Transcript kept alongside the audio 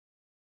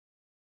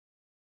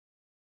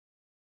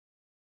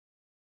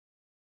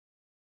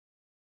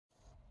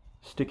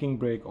Sticking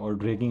brake or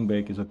dragging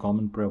brake is a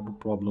common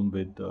problem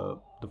with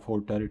the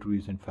Ford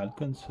Territories and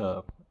Falcons.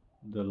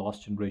 The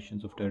last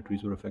generations of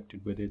Territories were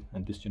affected with it,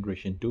 and this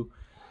generation too.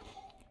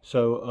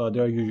 So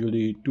there are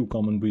usually two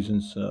common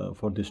reasons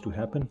for this to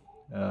happen.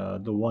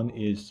 The one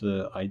is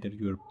either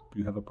you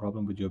have a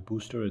problem with your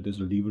booster, or there's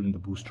a lever in the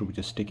booster which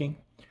is sticking,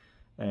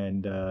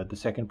 and the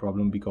second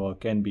problem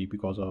can be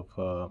because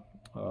of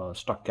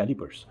stuck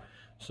calipers.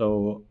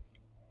 So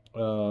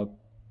uh,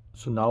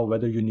 so now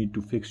whether you need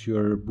to fix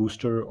your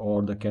booster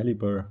or the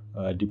caliper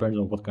depends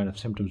on what kind of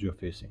symptoms you're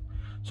facing.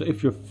 So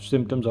if your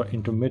symptoms are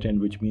intermittent,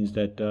 which means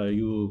that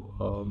you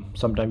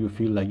sometimes you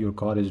feel like your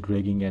car is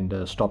dragging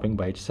and stopping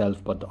by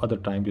itself, but the other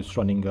time it's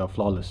running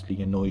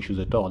flawlessly and no issues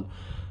at all,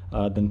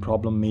 then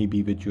problem may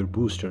be with your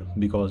booster,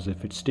 because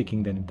if it's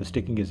sticking, then the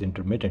sticking is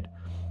intermittent.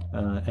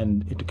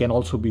 And it can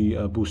also be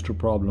a booster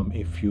problem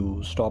if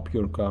you stop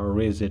your car,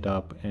 raise it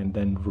up, and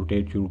then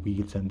rotate your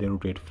wheels and they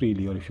rotate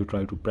freely, or if you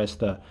try to press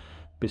the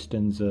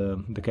pistons,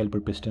 the caliper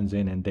pistons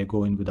in, and they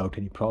go in without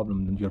any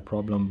problem, then your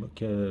problem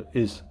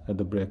is at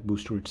the brake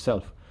booster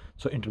itself.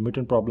 So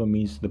intermittent problem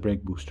means the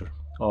brake booster,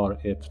 or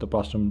if the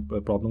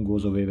problem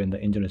goes away when the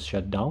engine is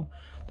shut down,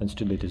 then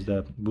still it is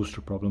the booster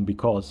problem,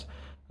 because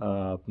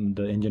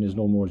the engine is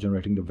no more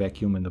generating the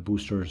vacuum and the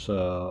boosters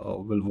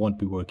won't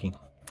be working.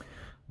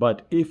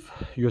 But if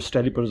your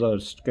calipers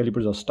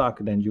are stuck,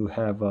 then you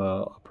have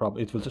a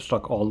problem. It will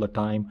stuck all the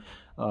time.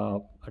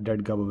 A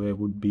dead giveaway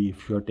would be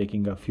if you're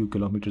taking a few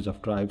kilometers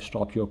of drive,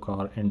 stop your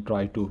car and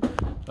try to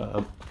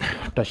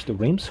touch the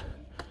rims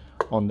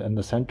in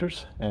the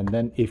centers, and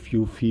then if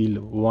you feel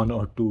one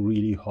or two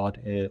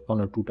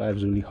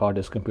tires really hot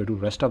as compared to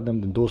the rest of them,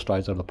 then those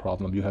tires are the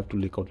problem. You have to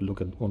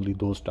look at only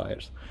those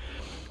tires.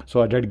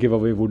 So a dead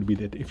giveaway would be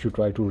that if you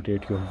try to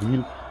rotate your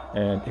wheel,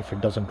 and if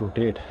it doesn't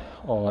rotate,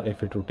 or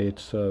if it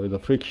rotates with a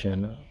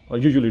friction, or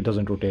usually it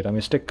doesn't rotate. I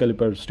mean, stick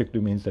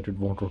means that it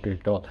won't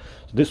rotate at all.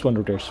 So this one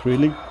rotates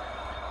freely.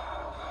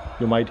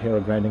 You might hear a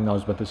grinding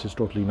noise, but this is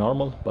totally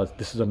normal. But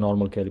this is a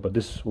normal caliper.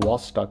 This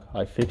was stuck.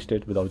 I fixed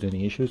it without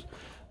any issues.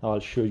 I'll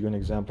show you an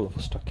example of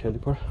a stuck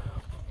caliper.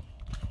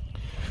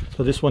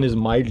 So this one is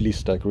mildly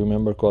stuck,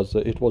 remember, because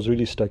it was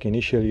really stuck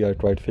initially. I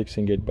tried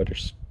fixing it, but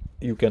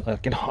I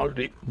can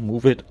hardly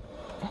move it.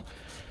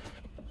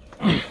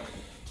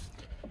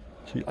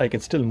 So I can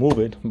still move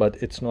it, but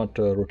it's not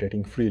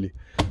rotating freely.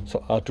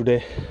 So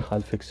today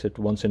I'll fix it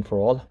once and for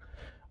all.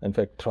 In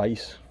fact,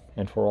 twice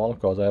and for all,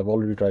 because I have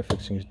already tried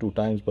fixing it 2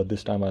 times, but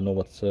this time I know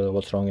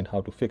what's wrong and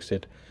how to fix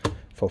it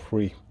for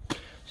free.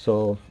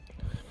 So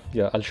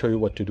yeah, I'll show you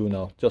what to do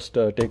now. Just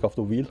take off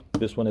the wheel.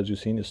 This one, as you've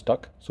seen, is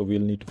stuck, so we'll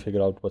need to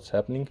figure out what's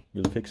happening.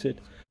 We'll fix it.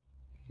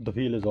 The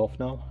wheel is off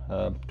now.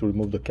 To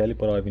remove the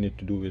caliper, all we need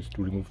to do is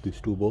to remove these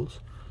 2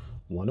 bolts,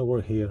 one over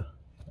here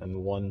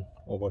and one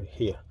over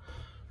here.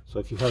 So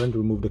if you haven't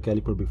removed the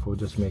caliper before,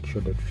 just make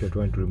sure that if you're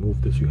trying to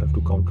remove this, you have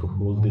to counter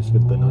hold this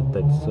with the nut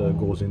that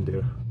goes in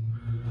there.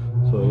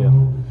 So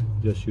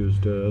yeah, just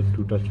used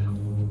 2 touch.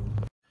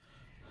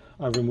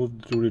 I've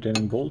removed the 2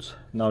 retaining bolts.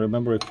 Now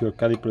remember, if your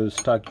caliper is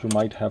stuck, you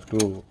might have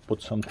to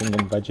put something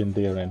and wedge in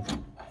there and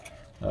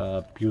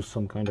use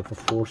some kind of a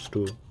force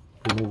to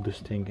remove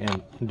this thing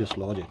and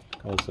dislodge it,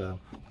 because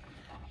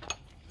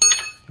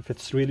if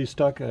it's really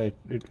stuck, it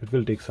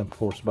will take some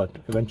force, but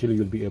eventually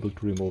you'll be able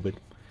to remove it.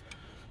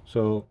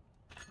 So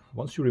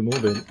once you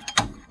remove it,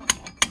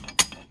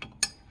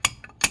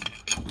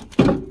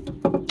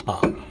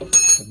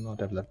 should not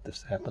have let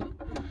this happen.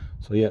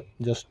 So yeah,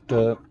 just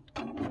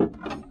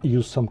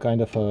use some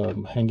kind of a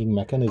hanging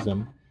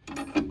mechanism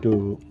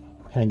to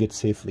hang it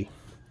safely.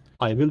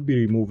 I will be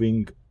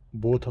removing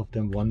both of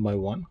them one by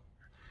one.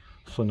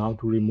 So now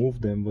to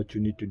remove them, what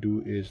you need to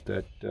do is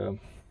that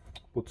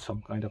put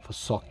some kind of a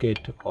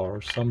socket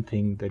or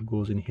something that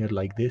goes in here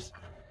like this,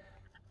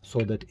 so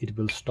that it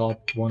will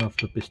stop one of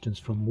the pistons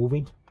from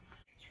moving.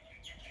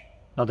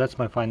 Now that's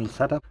my final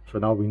setup. So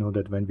now we know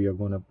that when we are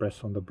going to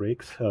press on the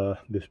brakes,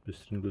 this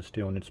piston will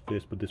stay on its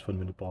place, but this one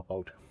will pop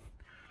out.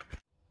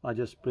 I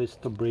just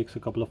pressed the brakes a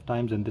couple of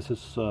times, and this is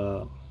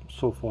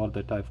so far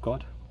that I've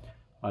got.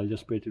 I'll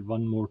just press it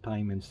one more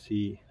time and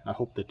see. I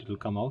hope that it will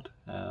come out,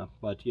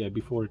 but yeah,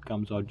 before it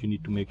comes out, you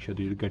need to make sure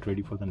that you get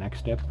ready for the next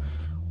step,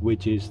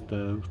 which is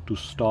to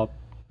stop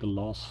the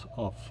loss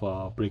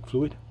of brake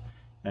fluid.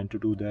 And to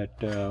do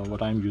that,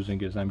 what I'm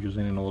using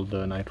an old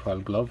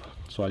nitrile glove.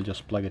 So I'll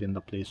just plug it in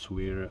the place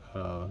where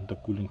the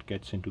coolant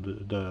gets into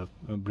the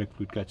brake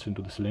fluid gets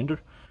into the cylinder.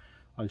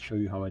 I'll show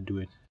you how I do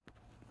it.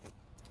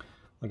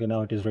 Okay,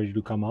 now it is ready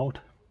to come out.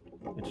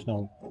 It's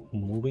now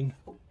moving.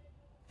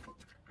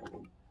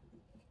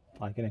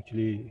 I can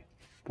actually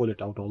pull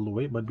it out all the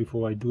way, but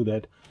before I do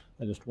that,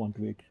 I just want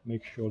to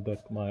make sure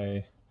that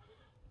my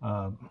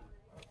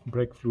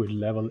brake fluid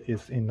level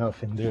is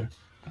enough in there.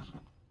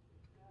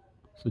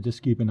 So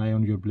just keep an eye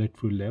on your brake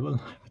fluid level.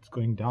 If it's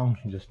going down,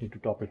 you just need to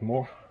top it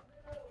more.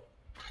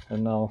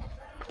 And now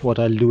what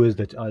I'll do is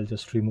that I'll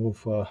just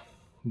remove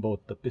both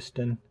the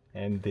piston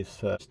and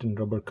this piston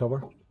rubber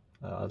cover.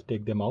 I'll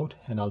take them out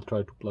and I'll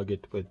try to plug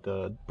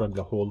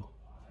the hole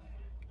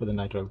with a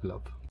nitrile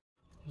glove.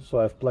 So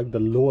I've plugged the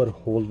lower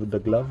hole with the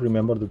glove.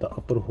 Remember that the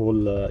upper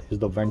hole is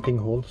the venting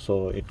hole,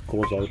 so it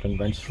goes out and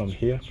vents from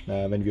here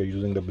when we are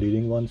using the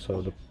bleeding one.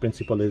 So the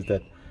principle is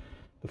that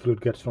the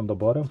fluid gets from the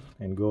bottom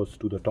and goes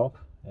to the top,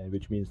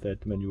 which means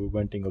that when you're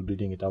venting or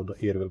bleeding it out, the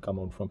air will come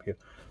out from here.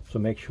 So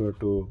make sure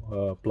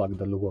to plug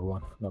the lower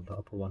one, not the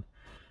upper one.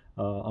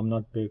 I'm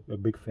not a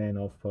big fan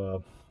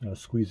of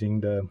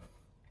squeezing the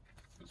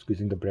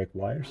brake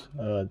wires,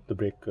 the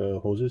brake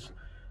hoses,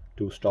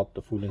 to stop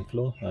the fluid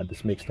inflow.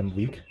 This makes them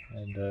weak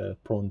and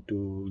prone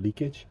to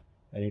leakage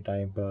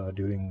anytime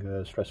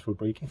during stressful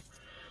braking.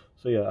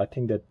 So yeah, I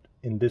think that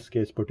in this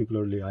case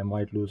particularly I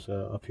might lose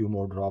a few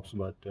more drops,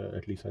 but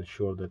at least I'm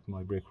sure that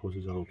my brake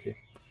hoses are okay.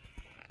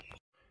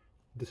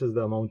 This is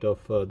the amount of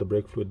the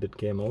brake fluid that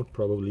came out,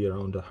 probably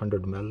around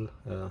 100 ml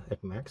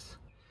at max.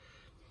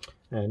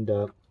 And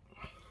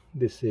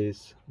this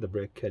is the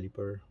brake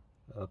caliper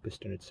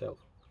piston itself.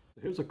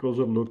 Here's a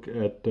closer look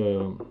at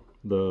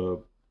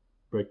the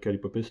brake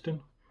caliper piston.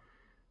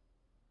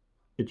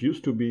 It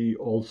used to be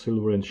all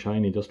silver and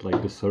shiny just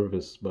like this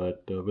surface,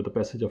 but with the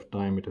passage of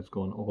time it has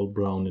gone all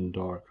brown and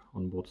dark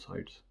on both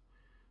sides.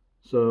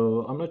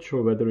 So I'm not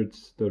sure whether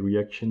it's the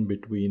reaction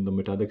between the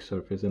metallic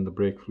surface and the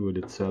brake fluid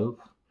itself,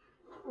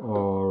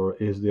 or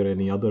is there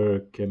any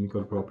other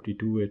chemical property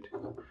to it.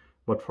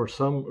 But for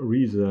some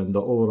reason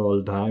the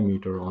overall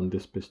diameter on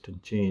this piston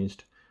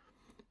changed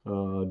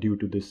due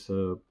to this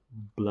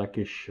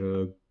blackish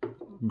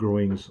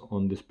growings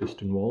on this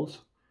piston walls,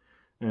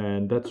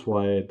 and that's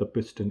why the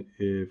piston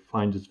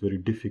finds it very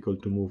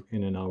difficult to move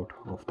in and out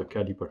of the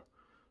caliper.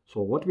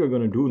 So what we are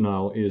going to do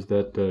now is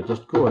that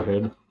just go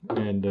ahead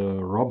and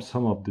rub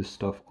some of this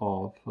stuff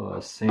off,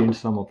 sand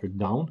some of it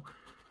down,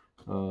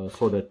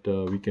 so that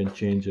we can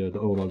change the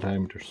overall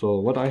diameter. So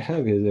what I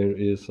have here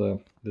is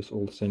this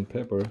old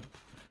sandpaper.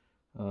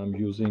 I'm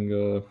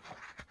using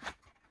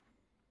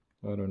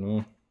I don't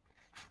know,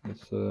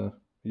 it's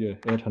yeah,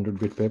 800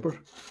 grit paper.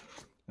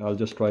 I'll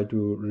just try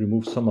to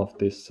remove some of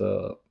this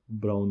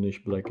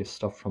brownish blackish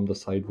stuff from the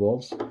side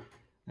walls,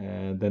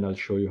 and then I'll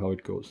show you how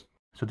it goes.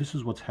 So this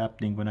is what's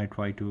happening when I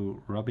try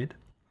to rub it.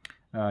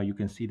 You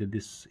can see that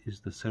this is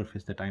the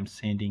surface that I'm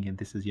sanding, and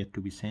this is yet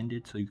to be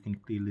sanded, so you can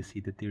clearly see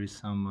that there is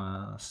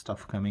some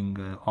stuff coming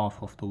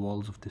off of the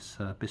walls of this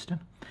piston.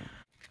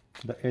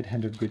 The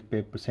 800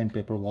 grit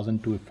sandpaper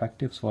wasn't too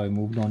effective, so I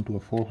moved on to a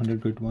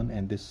 400 grit one,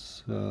 and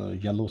this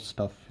yellow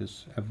stuff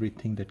is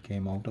everything that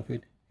came out of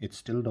it. It's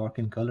still dark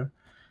in color,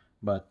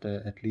 but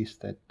at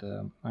least that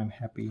I'm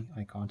happy.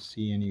 I can't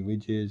see any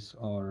ridges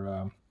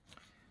or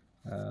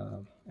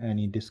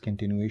any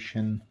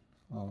discontinuation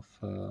of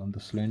the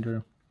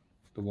cylinder.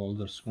 The walls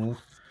are smooth,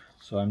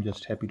 so I'm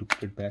just happy to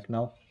put it back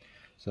now.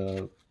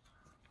 So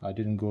I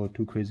didn't go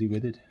too crazy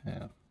with it.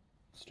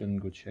 Still in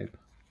good shape.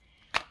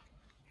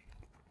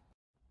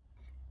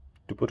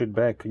 To put it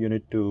back, you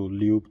need to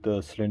lube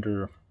the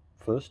cylinder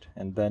first,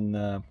 and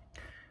then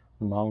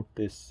mount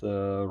this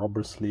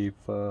rubber sleeve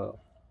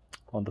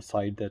on the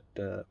side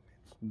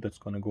that's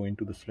going to go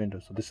into the cylinder.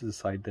 So this is the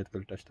side that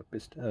will touch the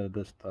piston,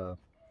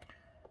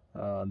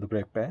 the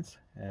brake pads,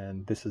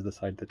 and this is the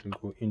side that will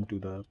go into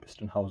the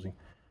piston housing.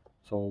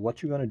 So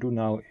what you're going to do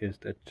now is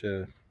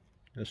that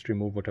just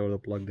remove whatever the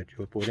plug that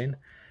you put in,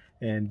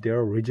 and there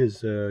are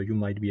ridges you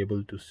might be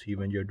able to see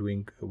when you're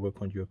doing work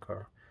on your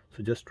car.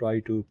 So just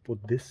try to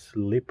put this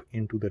lip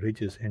into the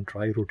ridges and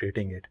try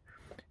rotating it,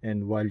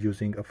 and while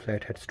using a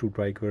flathead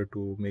screwdriver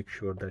to make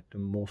sure that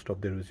most of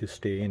the ridges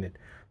stay in it.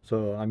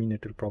 So I mean,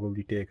 it will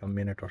probably take a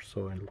minute or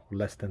so, and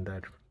less than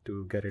that,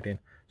 to get it in.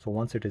 So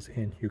once it is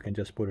in, you can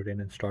just put it in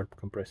and start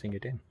compressing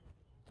it in.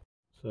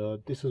 So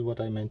this is what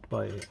I meant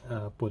by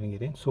putting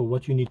it in. So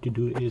what you need to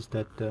do is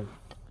that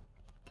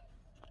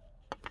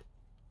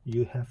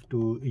you have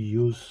to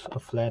use a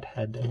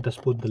flathead and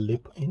just put the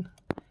lip in,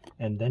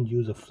 and then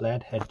use a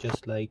flathead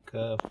just like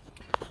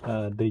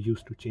they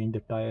used to change the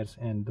tires,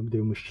 and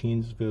their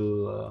machines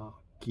will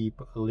keep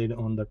a lid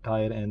on the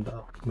tire, and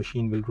the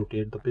machine will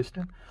rotate the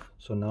piston.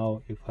 So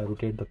now if I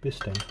rotate the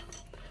piston,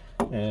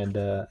 and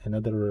I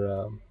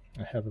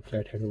have a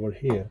flathead over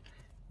here,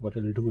 what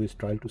it'll do is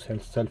try to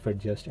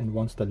self-adjust, and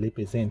once the lip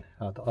is in,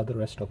 the other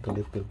rest of the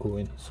lip will go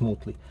in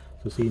smoothly.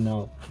 So see,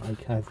 now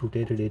I've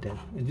rotated it,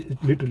 and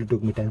it literally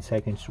took me 10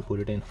 seconds to put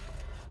it in.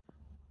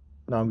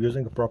 Now I'm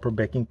using a proper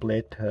backing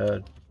plate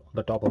on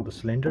the top of the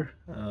cylinder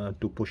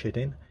to push it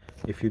in.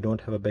 If you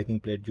don't have a backing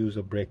plate, use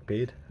a brake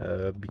pad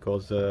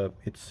because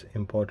it's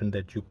important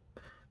that you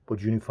put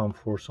uniform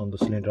force on the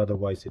cylinder,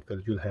 otherwise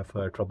you'll have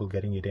trouble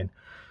getting it in.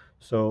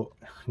 So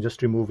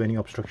just remove any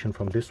obstruction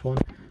from this one.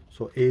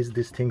 So as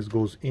this thing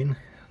goes in,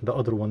 the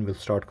other one will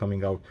start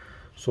coming out.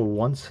 So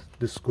once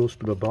this goes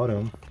to the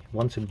bottom,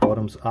 once it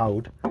bottoms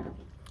out,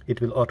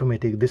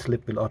 this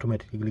lip will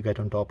automatically get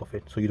on top of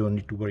it, so you don't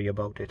need to worry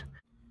about it.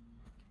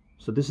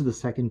 So this is the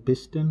second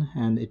piston,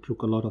 and it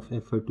took a lot of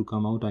effort to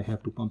come out. I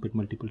have to pump it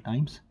multiple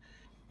times.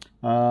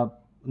 Now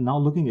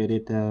looking at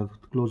it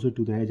closer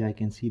to the edge, I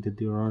can see that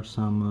there are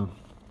some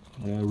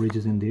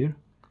ridges in there.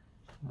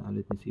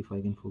 Let me see if I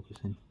can focus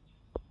in.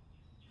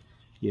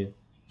 Yeah,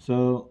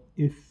 So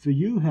if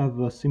you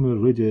have similar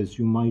ridges,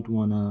 you might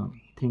want to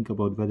think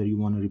about whether you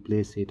want to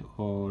replace it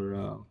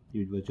or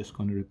you were just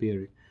going to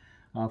repair it.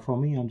 For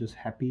me, I'm just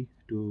happy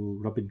to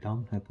rub it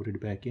down and put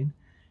it back in.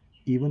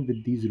 Even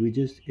with these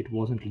ridges, it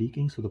wasn't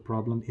leaking, so the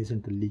problem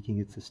isn't the leaking,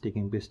 it's the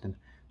sticking piston.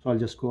 So I'll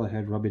just go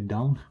ahead, rub it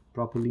down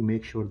properly,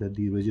 make sure that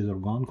the ridges are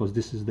gone, because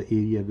this is the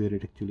area where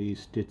it actually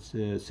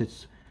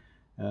sits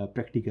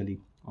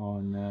practically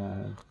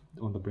on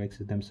the brakes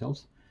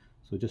themselves.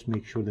 So just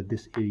make sure that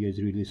this area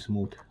is really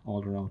smooth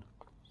all around.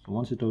 So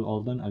once it is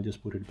all done, I'll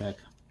just put it back.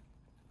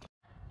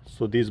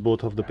 So these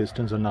both of the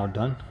pistons are now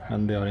done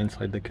and they are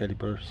inside the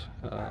calipers,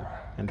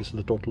 and this is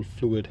the total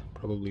fluid,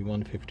 probably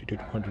 150 to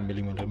 200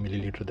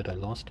 milliliter that I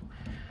lost.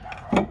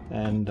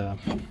 And now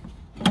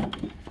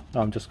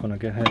I'm just gonna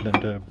go ahead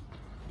and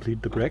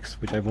bleed the brakes,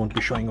 which I won't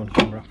be showing on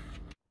camera.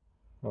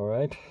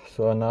 Alright,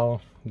 so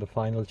now the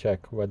final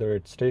check, whether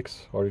it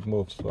sticks or it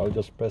moves. So I'll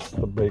just press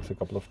the brakes a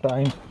couple of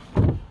times.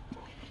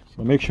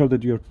 So make sure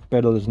that your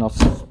pedal is not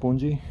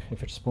spongy.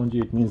 If it's spongy,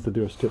 it means that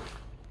there's still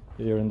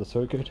air in the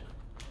circuit.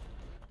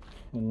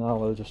 And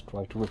now I'll just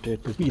try to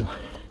rotate the wheel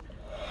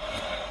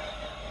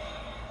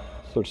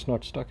so it's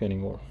not stuck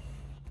anymore.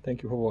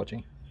 Thank you for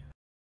watching.